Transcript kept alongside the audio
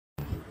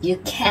You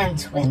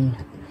can't win.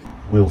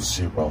 We'll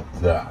see about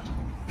that,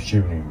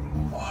 puny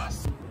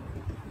moth.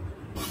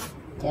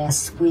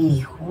 Yes,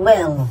 we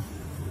will.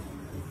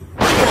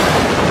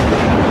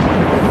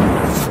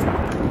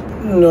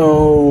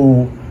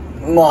 No,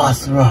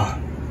 Mothra.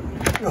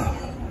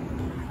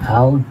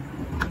 How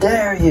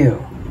dare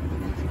you?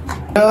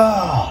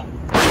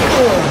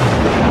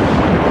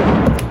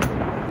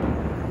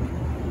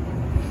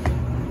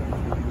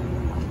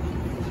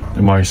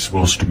 Am I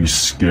supposed to be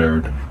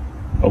scared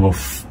of a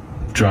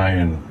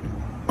giant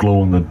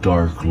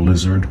glow-in-the-dark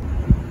lizard?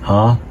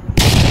 Huh?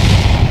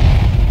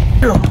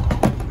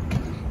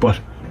 But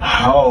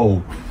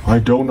how? I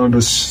don't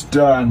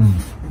understand.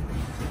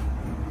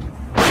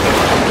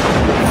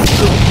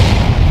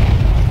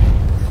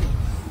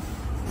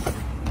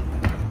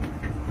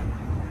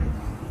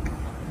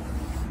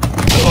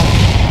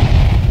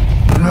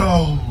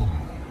 No.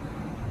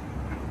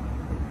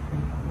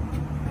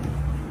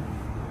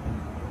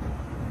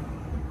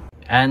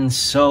 And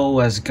so,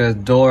 as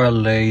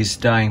Ghidorah lays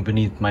dying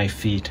beneath my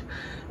feet,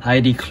 I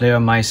declare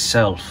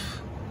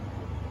myself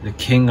the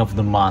king of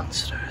the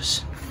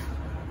monsters.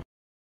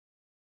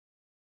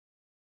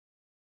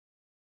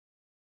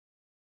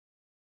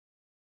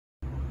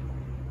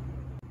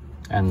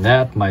 And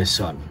that, my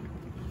son,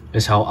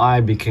 is how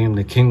I became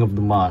the king of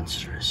the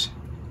monsters.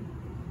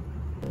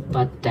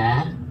 But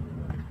Dad,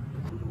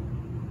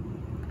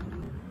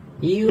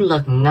 you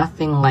look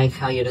nothing like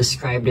how you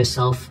described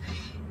yourself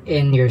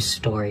in your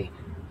story.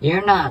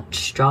 You're not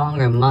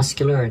strong or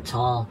muscular or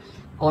tall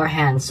or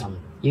handsome.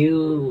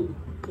 You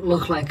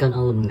look like an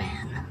old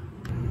man.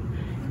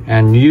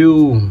 And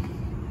you,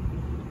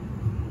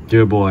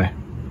 dear boy,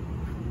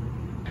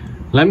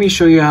 let me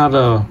show you how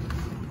to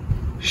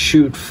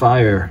shoot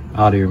fire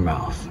out of your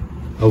mouth.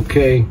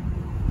 Okay?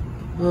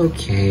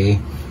 Okay.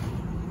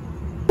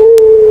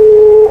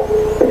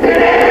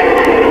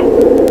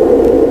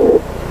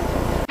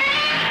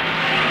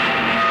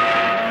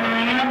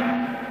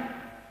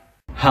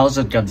 How's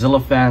it,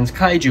 Godzilla fans,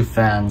 Kaiju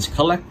fans,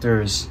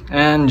 collectors,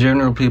 and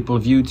general people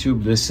of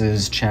YouTube? This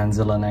is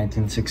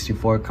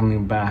Chanzilla1964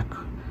 coming back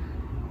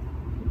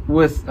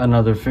with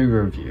another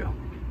figure review.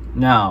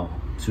 Now,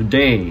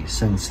 today,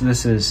 since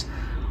this is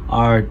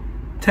our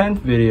 10th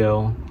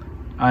video,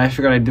 I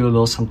figured I'd do a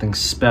little something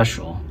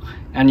special.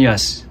 And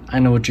yes, I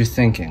know what you're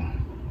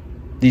thinking.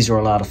 These are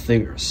a lot of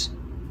figures.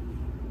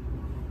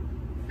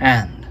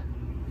 And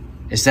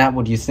is that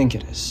what you think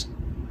it is?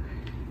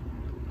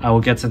 I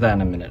will get to that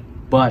in a minute.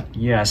 But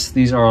yes,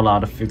 these are a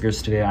lot of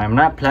figures today. I'm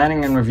not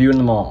planning on reviewing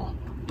them all.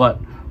 But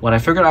what I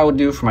figured I would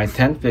do for my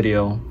 10th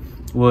video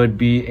would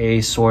be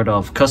a sort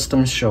of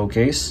custom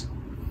showcase.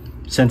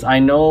 Since I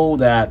know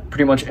that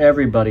pretty much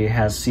everybody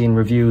has seen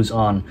reviews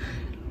on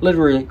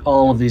literally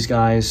all of these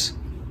guys,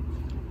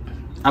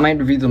 I might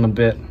review them a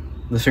bit,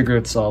 the figure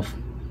itself.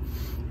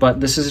 But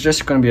this is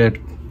just going to be a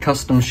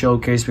custom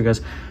showcase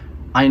because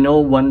I know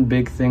one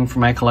big thing for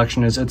my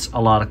collection is it's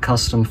a lot of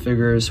custom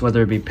figures,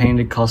 whether it be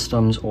painted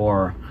customs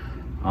or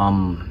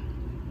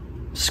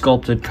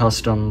sculpted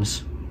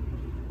customs,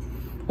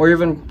 or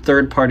even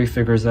third-party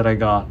figures that I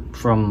got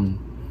from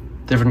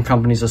different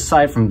companies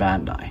aside from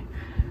Bandai.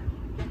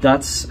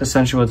 That's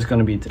essentially what it's going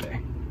to be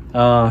today.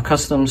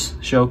 Customs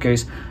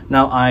showcase.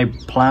 Now I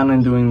plan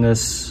on doing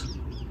this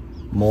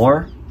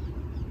more,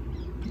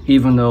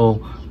 even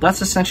though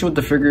that's essentially what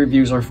the figure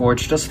reviews are for.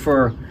 It's just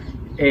for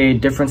a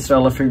different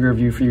style of figure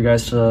review for you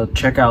guys to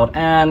check out,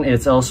 and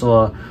it's also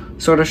a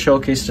sort of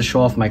showcase to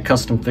show off my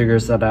custom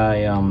figures that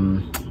I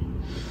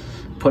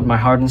put my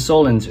heart and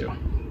soul into.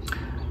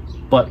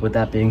 But with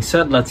that being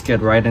said, let's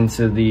get right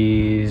into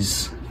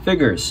these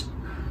figures,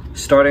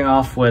 starting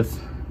off with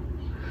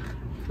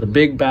the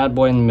big bad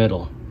boy in the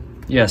middle.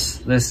 Yes,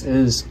 this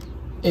is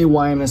a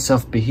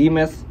YMSF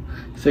Behemoth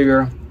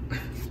figure.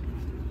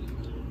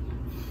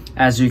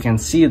 As you can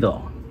see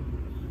though,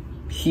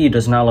 he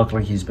does not look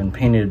like he's been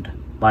painted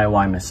by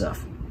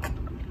YMSF.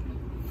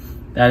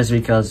 That is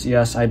because,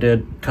 yes, I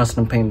did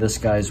custom paint this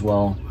guy as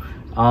well.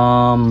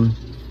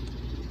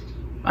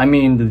 I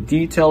mean, the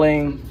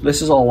detailing,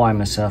 this is all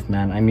YMSF,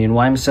 man. I mean,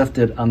 YMSF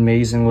did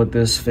amazing with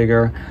this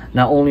figure.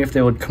 Not only if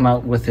they would come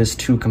out with his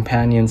two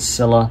companions,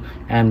 Scylla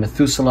and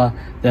Methuselah,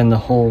 then the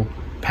whole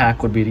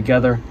pack would be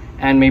together.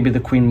 And maybe the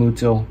Queen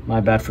Muto, my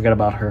bad, forgot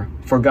about her.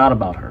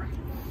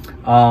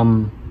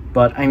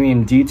 But I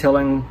mean,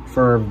 detailing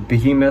for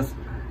Behemoth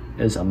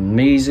is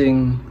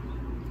amazing.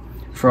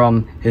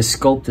 From his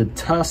sculpted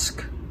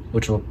tusk,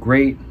 which look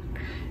great,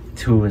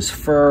 to his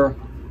fur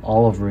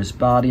all over his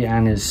body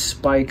and his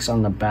spikes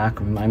on the back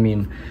of him. I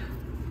mean,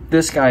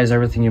 this guy is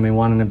everything you may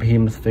want in a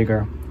Behemoth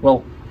figure.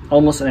 Well,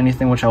 almost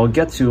anything, which I will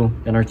get to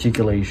in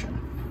articulation.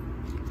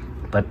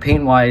 But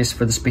paint-wise,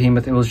 for this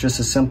Behemoth, it was just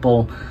a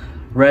simple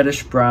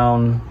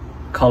reddish-brown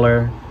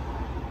color,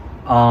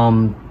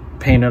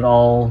 painted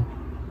all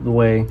the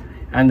way.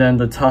 And then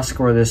the tusk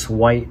were this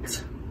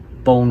white,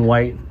 bone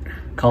white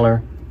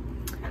color.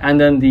 And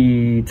then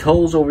the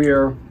toes over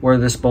here were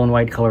this bone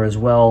white color as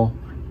well.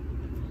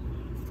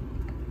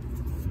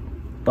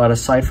 But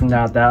aside from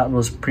that, that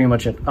was pretty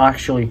much it.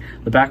 Actually,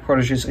 the back part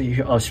is just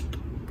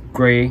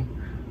gray,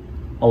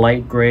 a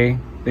light gray.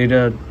 They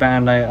did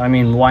Bandai, I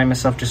mean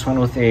YMSF just went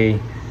with a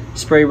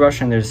spray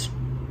brush and there's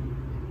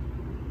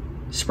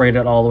sprayed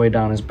it all the way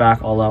down his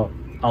back,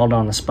 all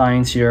down the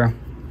spines here.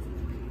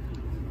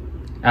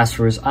 As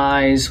for his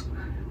eyes,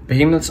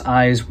 Behemoth's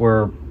eyes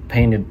were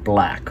painted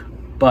black,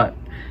 but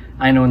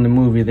I know in the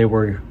movie they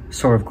were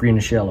sort of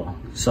greenish yellow.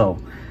 So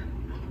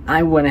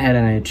I went ahead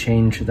and I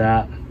changed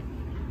that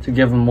to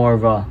give him more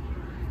of a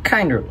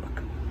kinder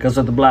look. Because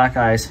with the black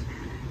eyes,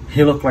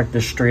 he looked like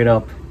the straight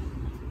up,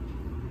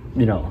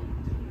 you know,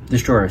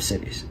 destroyer of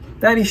cities.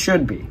 That he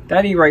should be.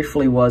 That he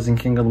rightfully was in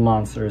King of the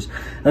Monsters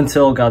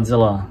until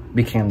Godzilla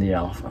became the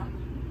alpha.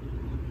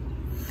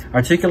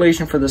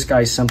 Articulation for this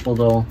guy is simple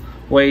though.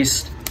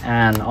 Waist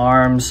and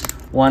arms.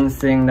 One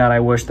thing that I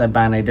wish that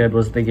Bandai did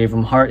was they gave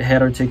him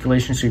head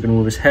articulation so you can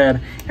move his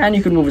head and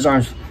you can move his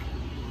arms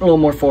a little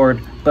more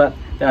forward, but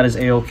that is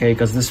a-okay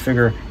because this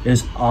figure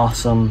is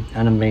awesome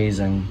and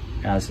amazing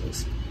as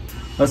is.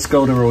 Let's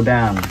go to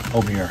Rodan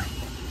over here.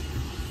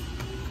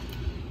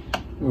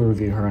 We'll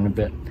review her in a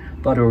bit.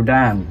 But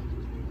Rodan,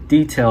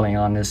 detailing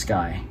on this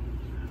guy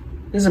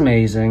is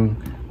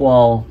amazing.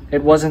 Well,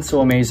 it wasn't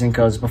so amazing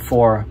because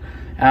before,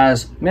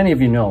 as many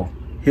of you know,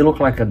 he looked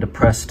like a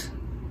depressed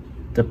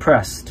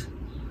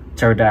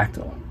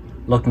pterodactyl,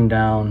 looking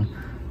down,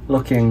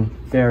 looking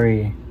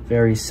very,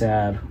 very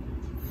sad.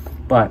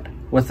 But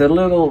with a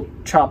little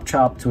chop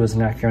to his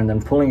neck here and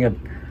then pulling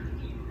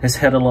his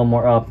head a little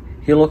more up,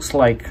 he looks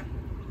like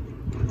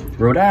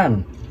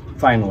Rodan,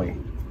 finally.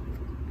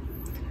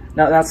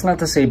 Now, that's not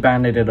to say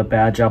Bandai did a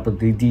bad job with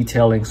the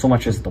detailing so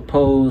much as the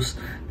pose,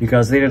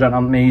 because they did an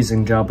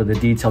amazing job with the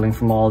detailing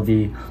from all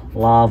the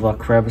lava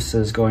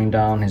crevices going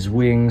down his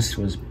wings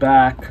to his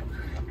back,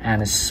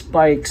 and his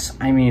spikes,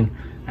 I mean,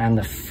 and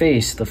the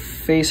face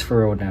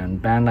for Rodan.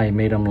 Bandai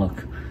made him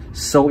look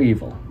so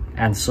evil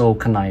and so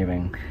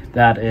conniving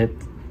that it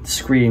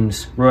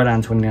screams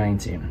Rodan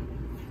 2019.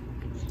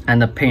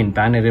 And the paint,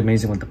 Bandai did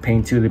amazing with the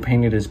paint too. They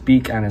painted his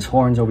beak and his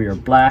horns over here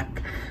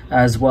black,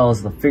 as well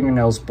as the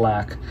fingernails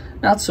black.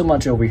 Not so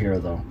much over here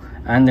though.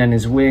 And then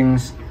his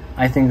wings,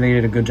 I think they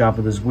did a good job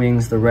with his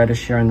wings, the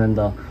reddish here and then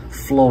the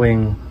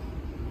flowing,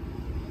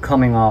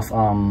 coming off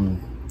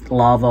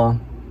lava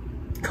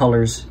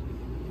colors.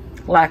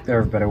 Lack there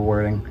of better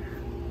wording.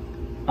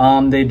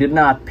 They did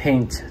not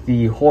paint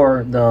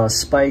the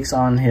spikes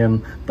on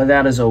him, but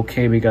that is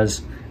okay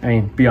because, I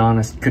mean, be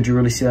honest, could you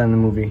really see that in the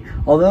movie?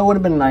 Although it would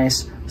have been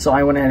nice, so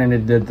I went ahead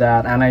and did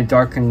that, and I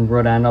darkened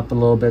Rodan up a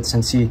little bit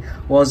since he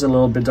was a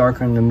little bit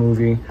darker in the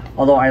movie.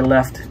 Although I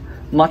left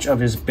much of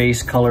his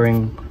base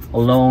coloring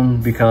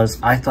alone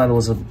because I thought it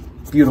was a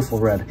beautiful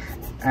red.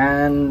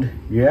 And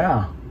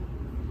yeah,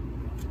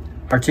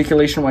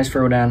 articulation-wise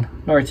for Rodan,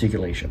 no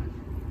articulation.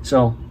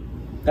 So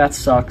that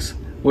sucks.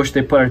 Wish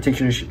they put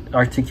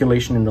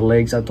articulation in the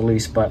legs at the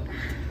least, but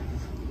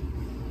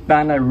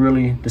Bandai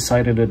really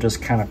decided to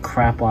just kind of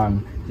crap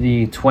on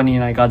the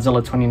Godzilla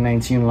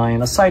 2019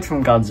 line, aside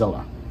from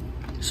Godzilla.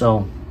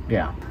 So,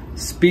 yeah.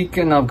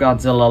 Speaking of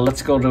Godzilla,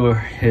 let's go to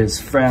his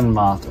friend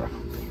Mothra.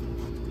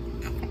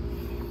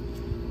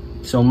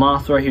 So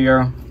Mothra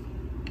here,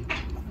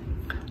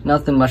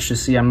 nothing much to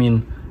see. I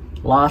mean,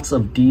 lots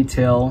of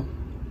detail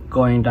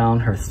going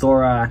down her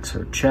thorax,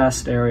 her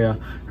chest area,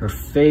 her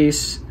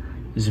face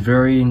is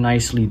very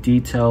nicely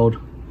detailed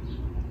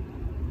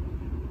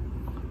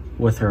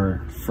with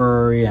her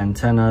furry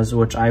antennas,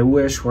 which I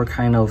wish were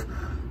kind of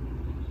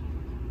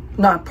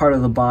not part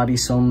of the body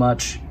so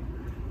much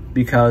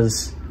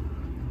because,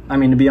 I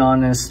mean, to be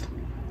honest,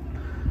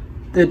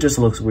 it just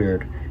looks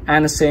weird.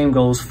 And the same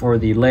goes for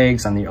the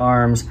legs and the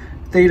arms.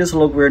 They just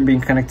look weird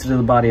being connected to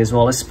the body as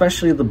well,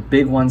 especially the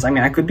big ones. I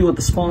mean, I could do with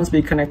the small ones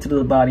being connected to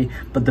the body,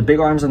 but the big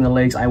arms and the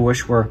legs I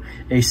wish were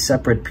a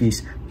separate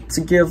piece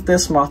to give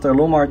this Mothra a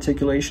little more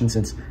articulation,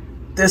 since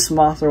this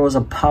Mothra was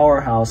a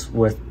powerhouse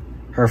with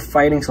her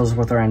fighting skills,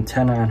 with her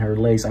antenna and her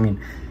legs. I mean,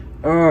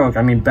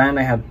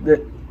 Bandai had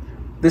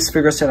this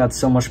figure set had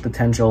so much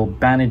potential.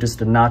 Bandai just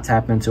did not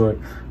tap into it,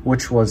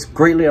 which was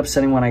greatly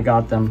upsetting when I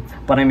got them.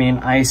 But I mean,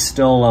 I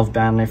still love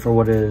Bandai for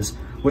what it is,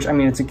 which, I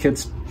mean, it's a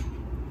kid's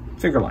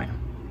figure line,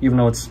 even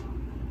though it's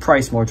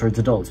priced more towards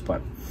adults,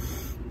 but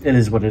it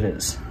is what it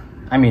is.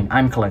 I mean,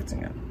 I'm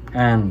collecting it,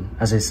 and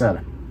as I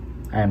said,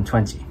 I am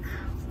 20.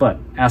 But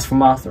as for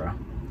Mothra,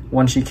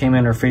 when she came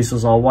in, her face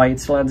was all white,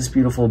 still had this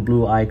beautiful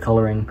blue eye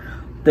coloring.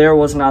 There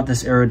was not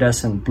this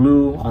iridescent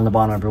blue on the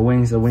bottom of her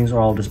wings. The wings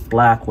were all just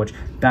black, which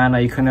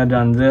Bandai, you couldn't have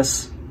done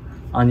this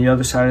on the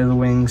other side of the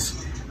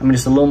wings. I mean,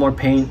 just a little more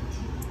paint.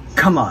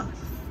 Come on.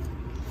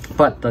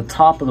 But the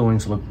top of the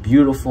wings look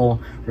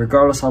beautiful,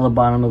 regardless how the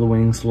bottom of the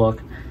wings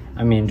look.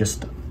 I mean,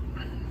 just,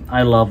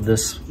 I love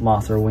this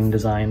Mothra wing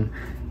design.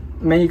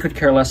 Many could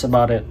care less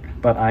about it,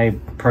 but I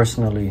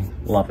personally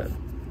love it.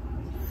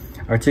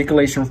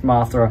 Articulation from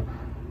Mothra,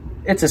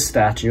 it's a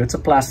statue. It's a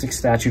plastic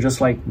statue,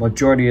 just like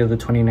majority of the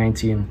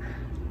 2019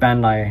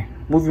 Bandai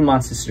Movie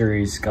Monster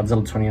Series Godzilla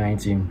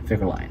 2019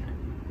 figure line.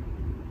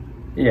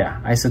 Yeah,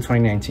 I said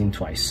 2019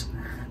 twice.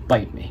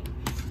 Bite me.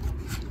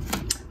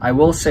 I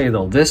will say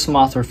though, this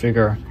Mothra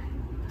figure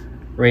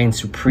reign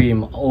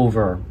supreme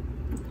over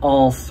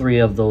all three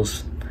of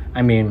those.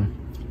 I mean,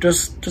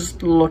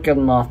 just look at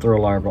Mothra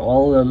larva,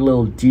 all the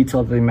little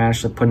detail they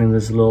managed to put in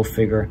this little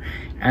figure,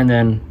 and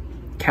then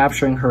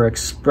capturing her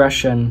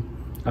expression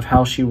of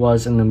how she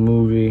was in the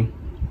movie.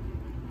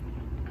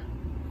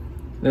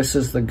 This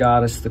is the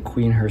goddess, the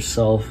queen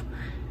herself,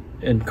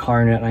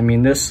 incarnate. I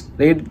mean,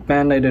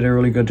 Bandai did a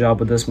really good job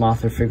with this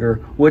Mothra figure,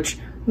 which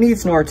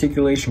needs no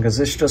articulation because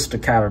it's just a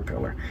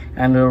caterpillar.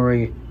 And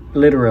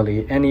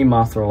literally any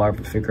Mothra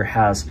larva figure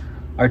has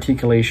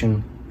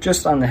articulation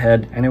just on the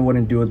head, and it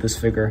wouldn't do with this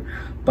figure.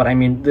 But I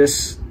mean,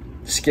 this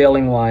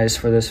scaling wise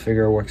for this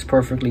figure works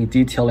perfectly.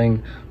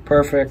 Detailing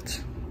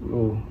perfect.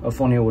 Ooh, if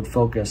only it would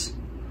focus.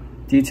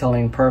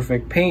 Detailing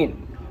perfect. Paint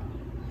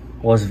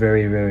was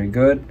very, very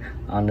good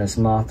on this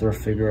Mothra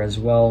figure as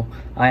well.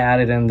 I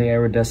added in the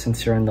iridescence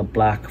here and the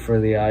black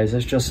for the eyes.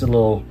 It's just a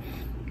little,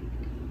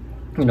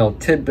 you know,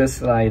 tidbits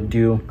that I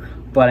do,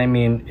 but I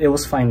mean, it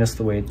was fine just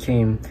the way it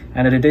came.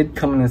 And it did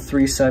come in a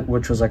 3 set,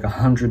 which was like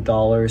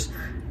 $100.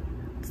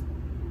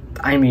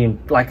 I mean,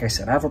 like I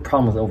said, I have a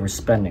problem with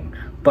overspending,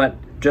 but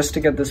just to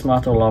get this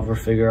Mothra larva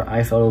figure,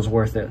 I felt it was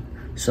worth it.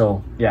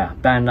 So yeah,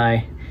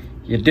 Bandai,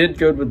 you did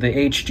good with the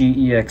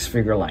HGEX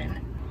figure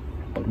line.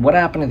 But what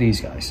happened to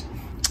these guys?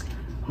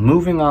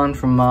 Moving on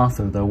from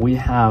Mothra, though, we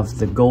have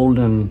the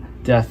Golden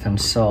Death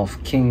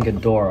himself, King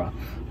Ghidorah,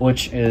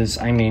 which is,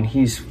 I mean,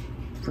 he's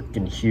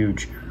freaking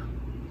huge.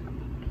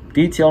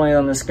 Detailing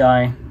on this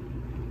guy,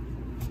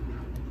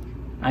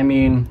 I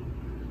mean,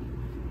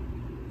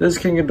 this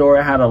King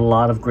Ghidorah had a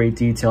lot of great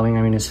detailing.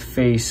 I mean, his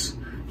face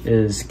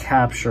is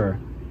capture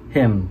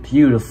him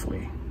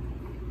beautifully.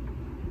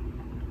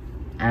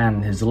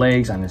 And his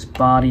legs and his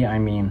body, I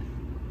mean,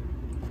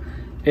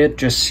 it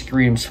just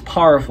screams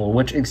powerful,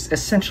 which is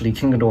essentially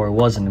King Ghidorah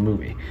was in the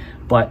movie.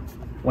 But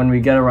when we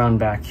get around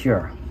back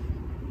here,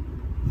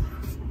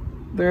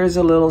 there's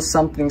a little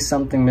something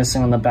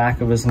missing on the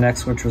back of his neck,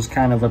 which was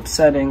kind of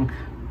upsetting,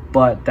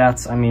 but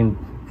that's, I mean,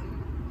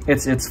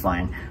 it's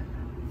fine.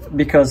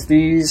 Because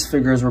these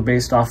figures were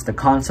based off the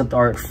concept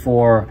art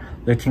for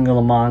the King of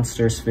the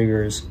Monsters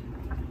figures.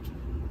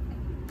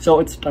 So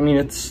it's, I mean,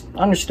 it's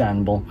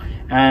understandable.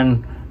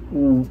 And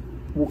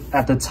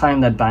at the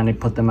time that Bandai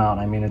put them out,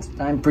 I mean,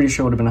 I'm pretty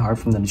sure it would have been hard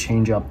for them to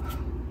change up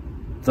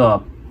the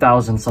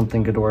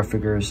 1,000-something Ghidorah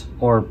figures,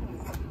 or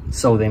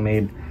so they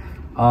made.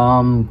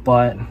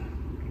 But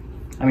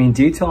I mean,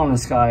 detail on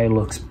this guy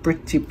looks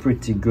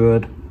pretty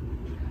good.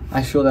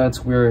 I feel that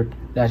it's weird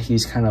that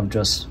he's kind of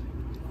just,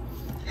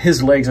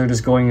 his legs are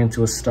just going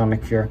into his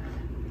stomach here.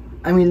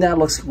 I mean, that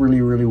looks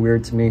really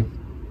weird to me.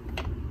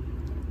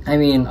 I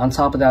mean, on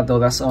top of that though,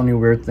 that's the only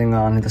weird thing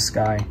on this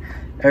guy.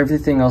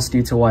 Everything else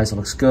detail-wise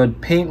looks good.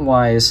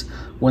 Paint-wise,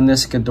 when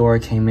this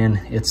Ghidorah came in,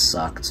 it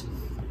sucked.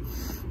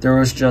 There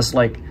was just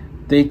like,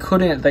 they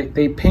couldn't,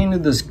 they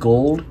painted this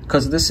gold,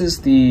 because this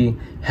is the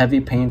heavy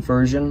paint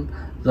version,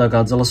 the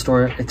Godzilla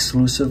Store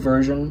exclusive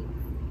version.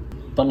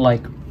 But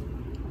like,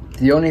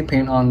 the only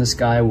paint on this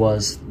guy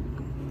was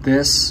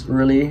this,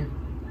 really.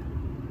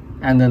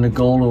 And then the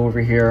gold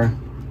over here.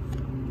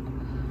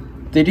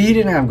 He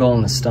didn't have gold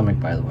in the stomach,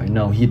 by the way.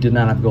 No, he did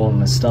not have gold in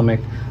the stomach.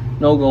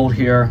 No gold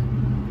here.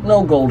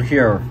 No gold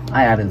here.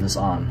 I added this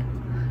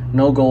on.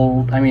 No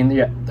gold. I mean,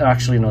 yeah,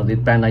 actually, no. The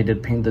Bandai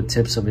did paint the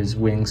tips of his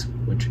wings,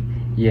 which,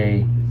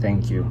 yay,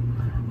 thank you.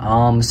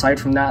 Aside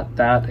from that,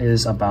 that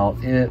is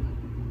about it.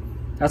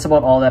 That's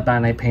about all that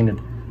Bandai painted.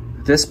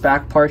 This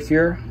back part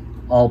here,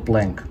 all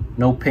blank.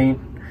 No paint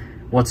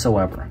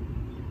whatsoever.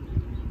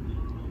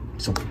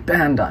 So,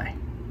 Bandai,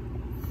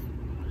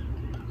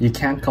 you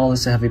can't call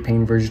this a heavy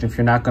paint version if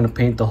you're not going to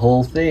paint the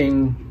whole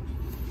thing.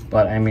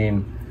 But, I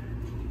mean,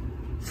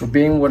 for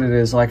being what it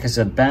is, like I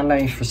said,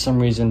 Bandai for some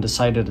reason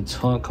decided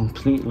to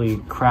completely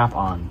crap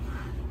on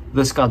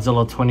this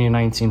Godzilla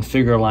 2019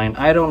 figure line.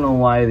 I don't know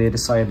why they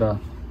decided to,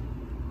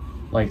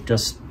 like,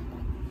 just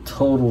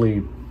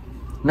totally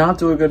not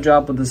do a good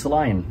job with this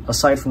line,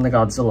 aside from the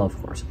Godzilla,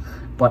 of course.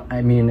 But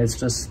I mean, it's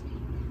just,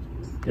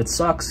 it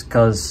sucks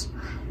because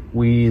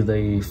we,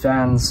 the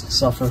fans,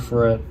 suffer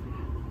for it.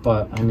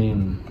 But I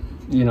mean,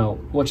 you know,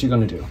 what you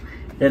gonna do?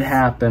 It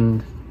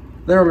happened.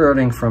 They're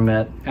learning from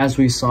it, as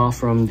we saw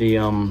from the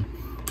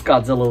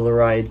Godzilla the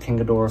Ride King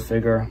Ghidorah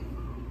figure.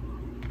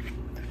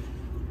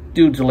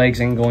 Dude's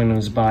legs ain't going to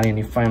his body, and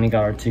he finally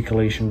got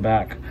articulation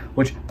back.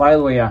 Which, by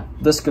the way, yeah,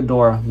 this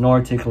Ghidorah, no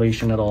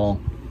articulation at all.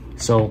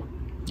 So,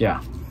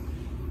 yeah,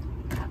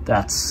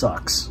 that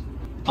sucks.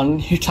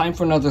 Time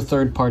for another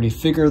third-party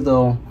figure,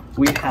 though.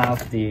 We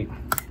have the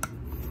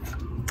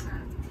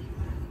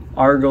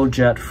Argo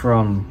Jet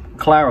from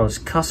Claro's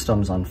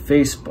Customs on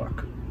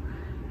Facebook.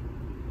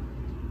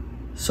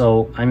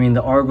 So, I mean,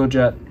 the Argo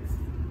Jet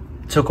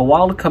took a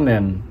while to come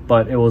in,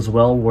 but it was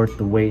well worth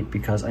the wait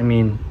because, I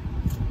mean,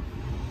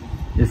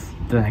 if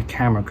the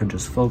camera could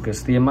just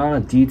focus, the amount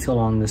of detail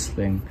on this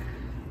thing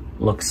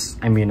looks,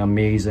 I mean,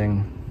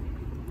 amazing.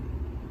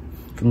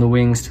 From the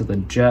wings to the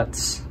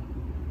jets,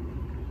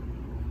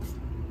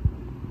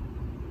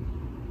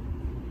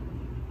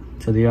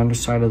 to the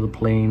underside of the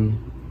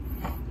plane.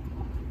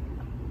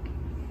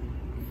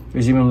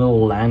 There's even a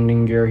little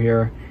landing gear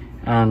here,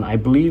 and I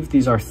believe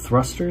these are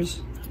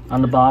thrusters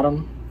on the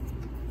bottom,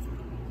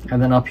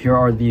 and then up here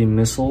are the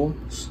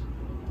missiles.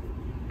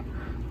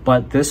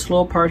 But this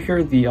little part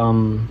here, the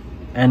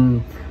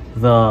and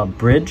the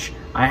bridge,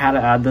 I had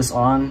to add this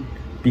on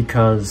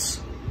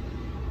because,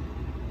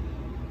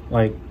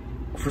 like,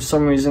 for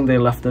some reason they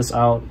left this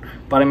out.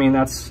 But I mean,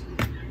 that's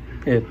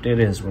it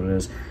is what it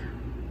is.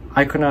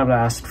 I could not have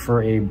asked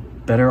for a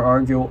better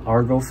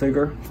Argo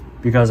figure,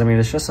 because I mean,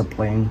 it's just a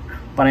plane.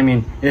 But I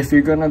mean, if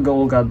you're gonna have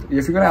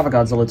a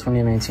Godzilla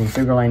 2019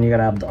 figure line, you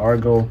gotta have the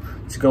Argo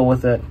to go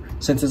with it,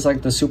 since it's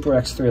like the Super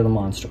X3 of the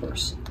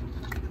Monsterverse.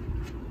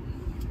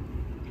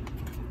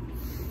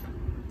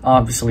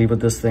 Obviously,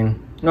 with this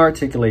thing, no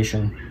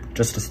articulation,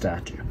 just a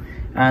statue.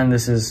 And the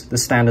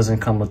stand doesn't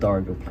come with the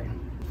Argo plane.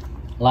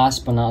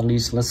 Last but not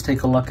least, let's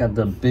take a look at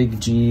the big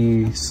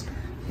G's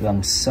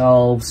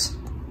themselves.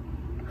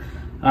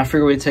 I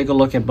figure we take a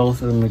look at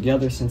both of them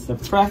together, since they're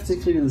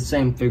practically the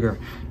same figure,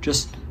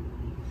 just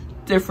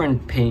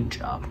different paint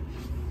job.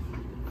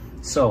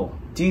 So,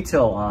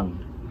 detail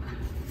on,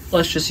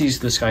 let's just use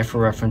this guy for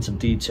reference of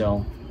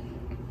detail.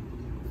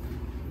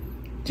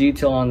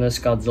 Detail on this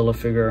Godzilla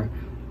figure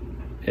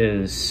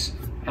is,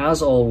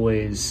 as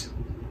always,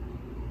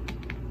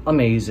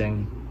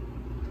 amazing.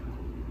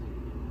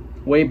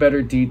 Way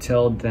better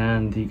detailed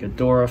than the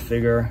Ghidorah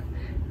figure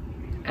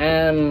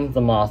and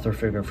the Mothra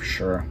figure for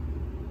sure.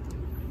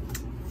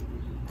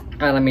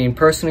 And I mean,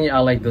 personally, I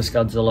like this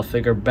Godzilla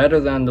figure better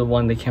than the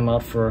one they came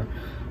out for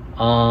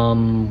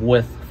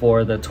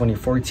the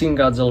 2014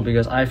 Godzilla,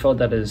 because I felt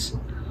that his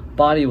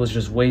body was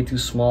just way too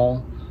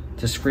small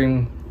to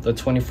scream the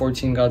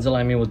 2014 Godzilla.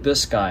 I mean, with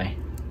this guy,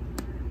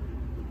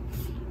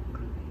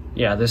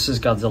 yeah, this is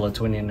Godzilla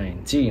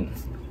 2019.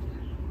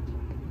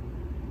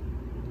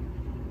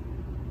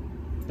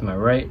 Am I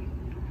right?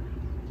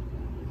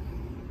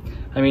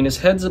 I mean, his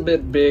head's a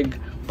bit big,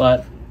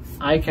 but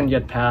I can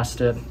get past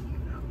it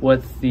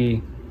with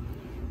the,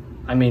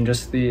 I mean,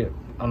 just the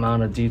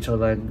amount of detail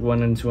that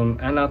went into him.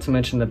 And not to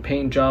mention the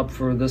paint job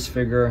for this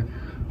figure,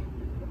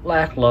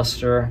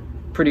 lackluster.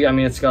 Pretty, I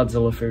mean, it's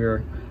Godzilla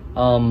figure.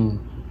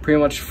 Pretty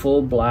much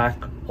full black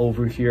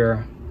over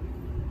here.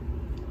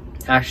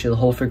 Actually, the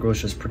whole figure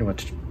was just pretty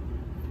much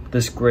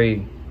this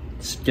gray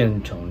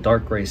skin tone,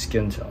 dark gray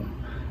skin tone.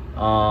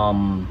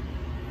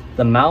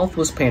 The mouth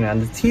was painted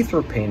and the teeth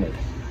were painted,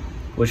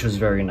 which was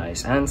very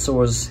nice. And so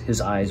was his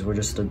eyes, were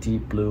just a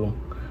deep blue.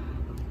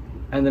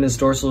 And then his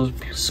dorsal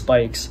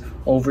spikes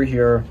over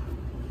here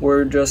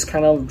were just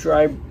kind of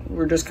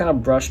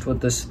brushed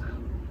with this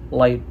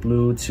light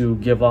blue to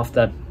give off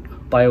that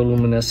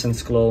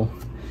bioluminescence glow.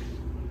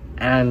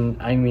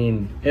 And I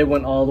mean, it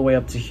went all the way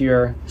up to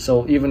here,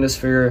 so even this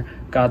figure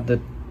got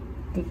the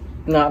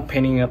not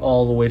painting it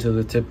all the way to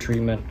the tip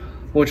treatment,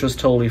 which was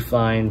totally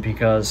fine,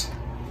 because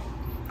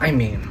I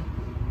mean,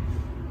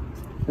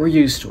 we're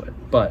used to it.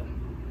 But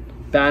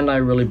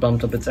Bandai really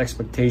bumped up its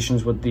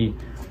expectations with the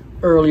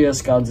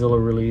earliest Godzilla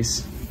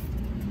release.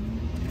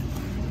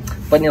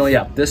 But you know,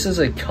 yeah, this is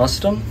a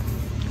custom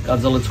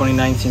Godzilla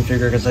 2019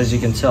 figure, because as you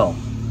can tell,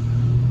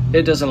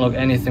 it doesn't look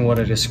anything what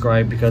I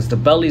described, because the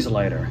belly's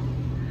lighter.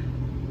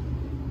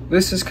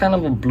 This is kind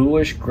of a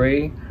bluish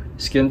gray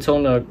skin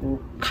tone.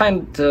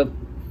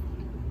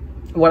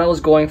 What I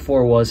was going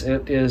for was,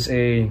 it is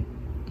a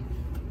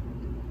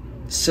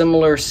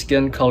similar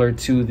skin color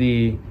to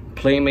the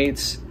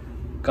Playmates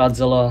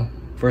Godzilla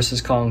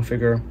vs. Kong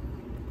figure.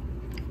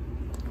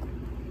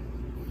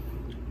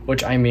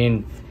 Which, I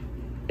mean,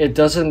 it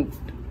doesn't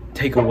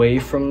take away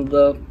from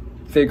the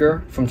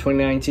figure from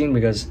 2019,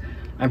 because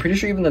I'm pretty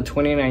sure even the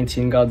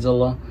 2019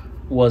 Godzilla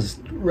was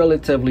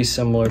relatively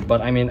similar.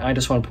 But I mean, I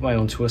just want to put my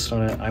own twist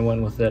on it. I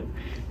went with it.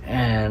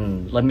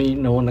 And let me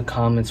know in the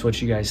comments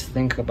what you guys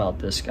think about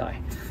this guy,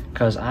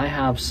 because I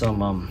have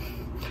some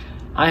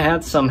I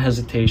had some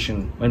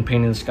hesitation when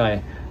painting this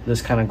guy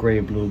this kind of gray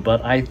blue,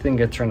 but I think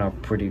it turned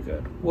out pretty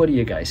good. What do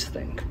you guys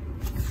think?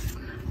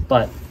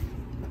 But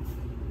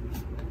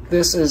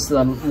this is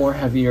the more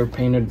heavier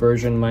painted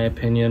version, in my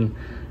opinion,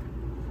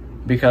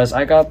 because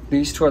I got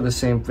these two are the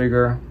same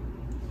figure.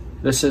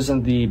 This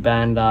isn't the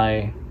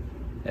Bandai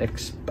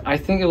I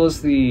think it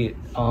was the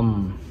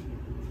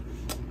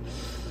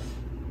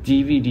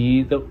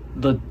DVD,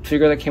 the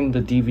figure that came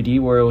with the DVD,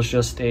 where it was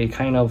just a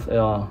kind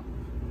of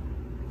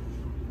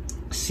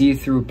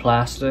see-through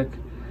plastic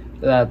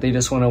that they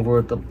just went over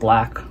with the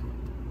black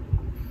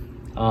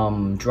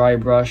dry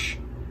brush,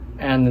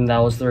 and then that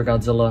was their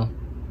Godzilla,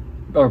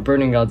 or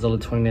Burning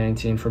Godzilla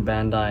 2019 for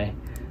Bandai.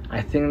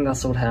 I think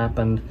that's what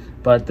happened.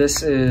 But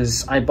this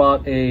is, I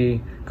bought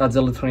a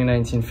Godzilla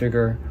 2019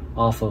 figure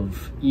off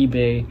of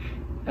eBay,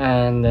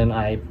 and then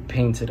I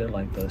painted it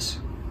like this.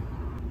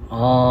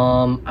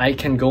 I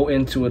can go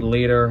into it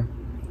later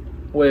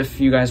if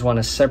you guys want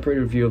a separate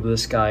review of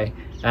this guy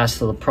as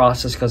to the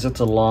process, because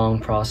it's a long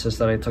process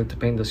that I took to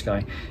paint this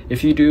guy.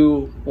 If you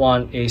do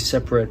want a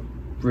separate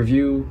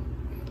review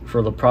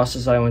for the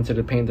process I went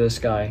to paint this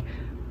guy,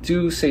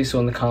 do say so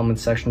in the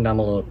comments section down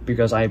below,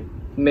 because I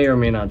may or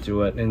may not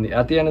do it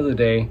at the end of the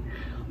day.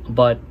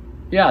 But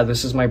yeah,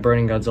 this is my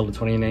Burning Godzilla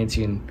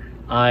 2019.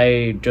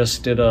 I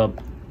just did a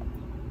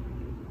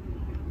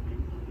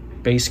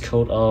base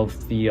coat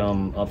of the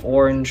of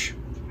orange.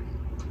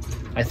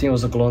 I think it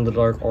was a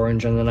glow-in-the-dark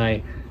orange, and then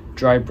I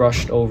dry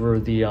brushed over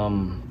the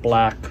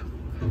black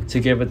to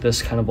give it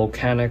this kind of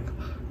volcanic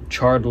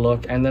charred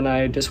look, and then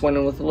I just went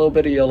in with a little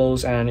bit of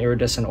yellows and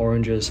iridescent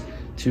oranges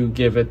to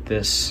give it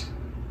this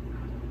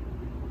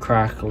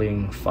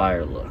crackling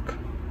fire look.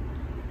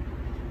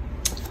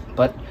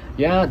 But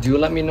yeah, do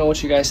let me know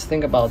what you guys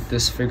think about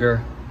this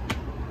figure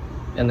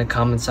in the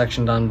comment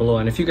section down below,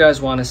 and if you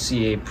guys want to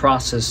see a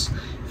process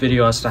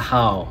video as to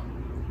how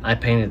I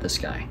painted this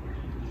guy.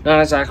 Not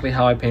exactly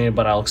how I painted,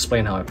 but I'll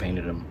explain how I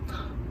painted him.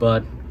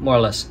 But more or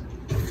less,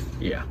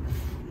 yeah.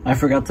 I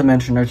forgot to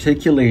mention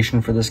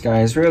articulation for this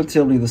guy is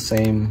relatively the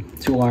same.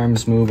 2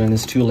 arms move and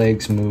his 2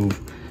 legs move.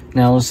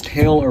 Now his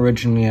tail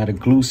originally had a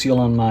glue seal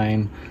on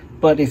mine,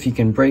 but if you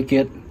can break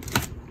it,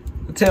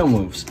 the tail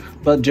moves.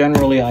 But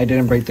generally I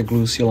didn't break the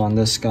glue seal on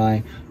this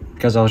guy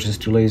because I was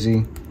just too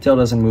lazy. Tail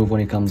doesn't move when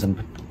he comes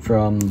in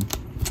from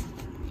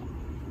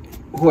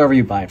whoever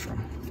you buy it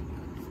from.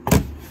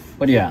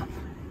 But yeah,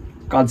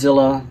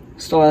 Godzilla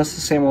still has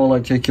the same old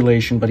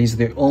articulation, but he's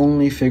the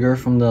only figure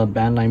from the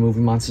Bandai Movie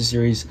Monster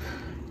series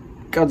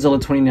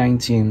Godzilla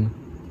 2019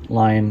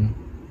 line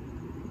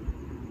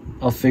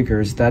of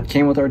figures that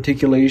came with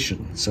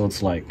articulation. So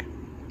it's like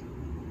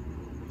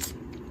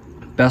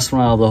best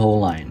one out of the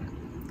whole line,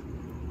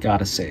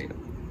 gotta say it.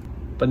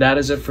 But that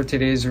is it for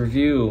today's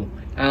review.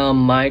 Now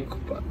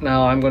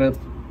I'm gonna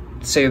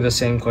say the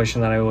same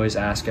question that I always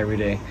ask every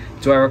day.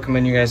 Do I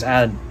recommend you guys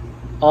add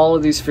all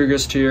of these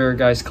figures to your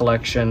guys'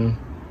 collection?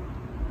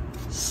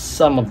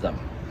 Some of them.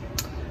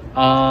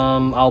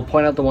 I'll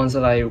point out the ones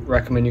that I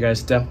recommend you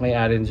guys definitely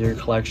add into your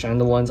collection, and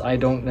the ones I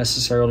don't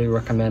necessarily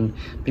recommend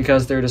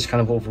because they're just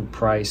kind of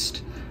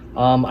overpriced.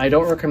 I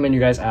don't recommend you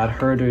guys add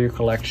her to your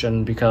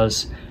collection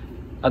because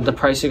at the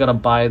price you gotta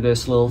buy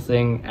this little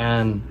thing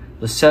and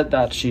the set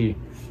that she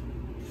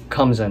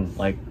comes in,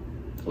 like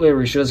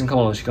literally she doesn't come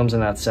alone, she comes in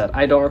that set.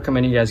 I don't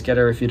recommend you guys get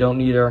her if you don't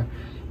need her.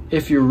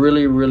 If you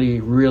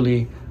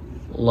really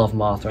love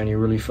Mothra and you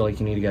really feel like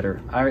you need to get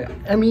her,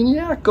 I mean,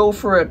 yeah, go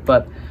for it,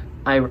 but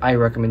I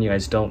recommend you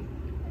guys don't,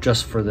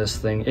 just for this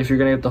thing. If you're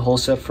gonna get the whole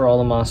set for all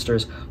the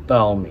monsters, by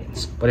all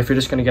means, but if you're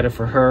just gonna get it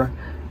for her,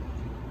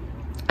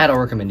 I don't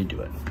recommend you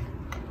do it.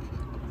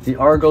 The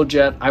Argo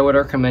Jet, I would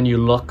recommend you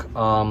look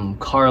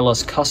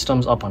Carla's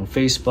Customs up on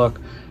Facebook.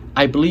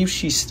 I believe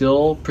she's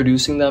still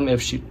producing them.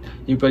 But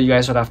you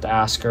guys would have to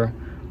ask her.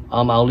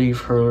 I'll leave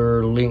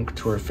her link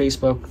to her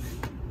Facebook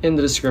in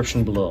the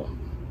description below.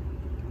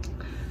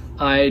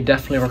 I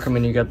definitely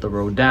recommend you get the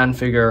Rodan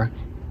figure.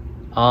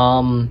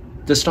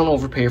 Just don't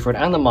overpay for it,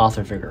 and the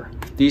Mothra figure.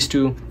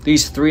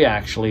 These 3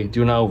 actually,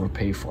 do not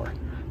overpay for,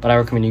 but I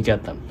recommend you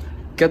get them.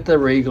 Get the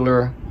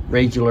regular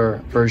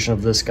version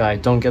of this guy.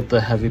 Don't get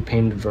the heavy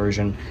painted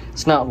version.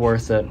 It's not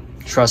worth it.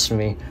 Trust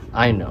me,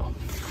 I know.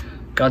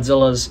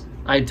 Godzillas,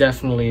 I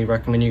definitely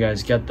recommend you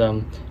guys get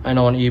them. I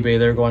know on eBay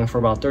they're going for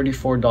about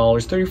 $34,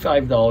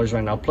 $35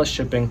 right now plus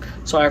shipping.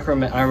 So I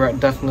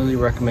definitely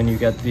recommend you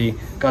get the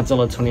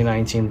Godzilla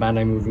 2019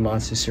 Bandai Movie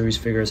Monster Series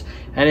figures.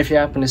 And if you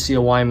happen to see a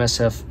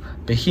YMSF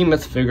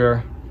Behemoth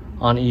figure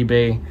on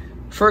eBay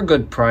for a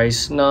good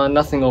price,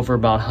 nothing over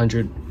about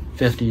 $150,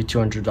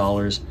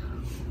 $200.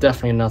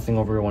 Definitely nothing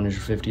over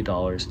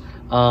 $150.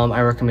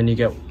 I recommend you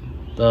get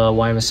the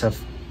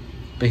YMSF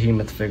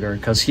Behemoth figure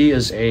because he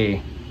is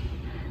a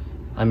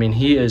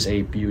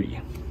beauty.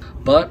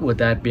 But with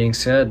that being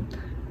said,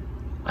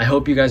 I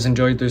hope you guys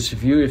enjoyed this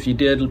review. If you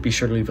did, be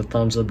sure to leave a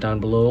thumbs up down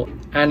below.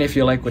 And if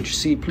you like what you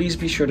see, please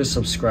be sure to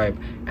subscribe.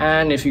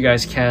 And if you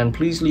guys can,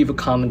 please leave a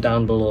comment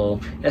down below,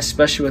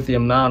 especially with the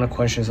amount of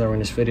questions that were in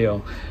this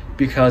video,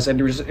 because it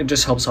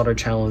just helps out our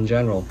channel in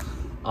general.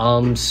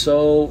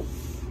 So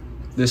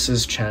this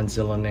is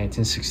Chanzilla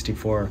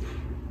 1964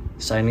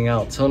 signing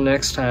out. Till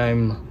next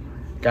time,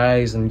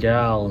 guys and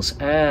gals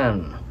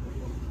and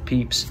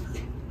peeps.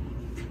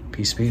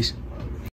 Peace, peace.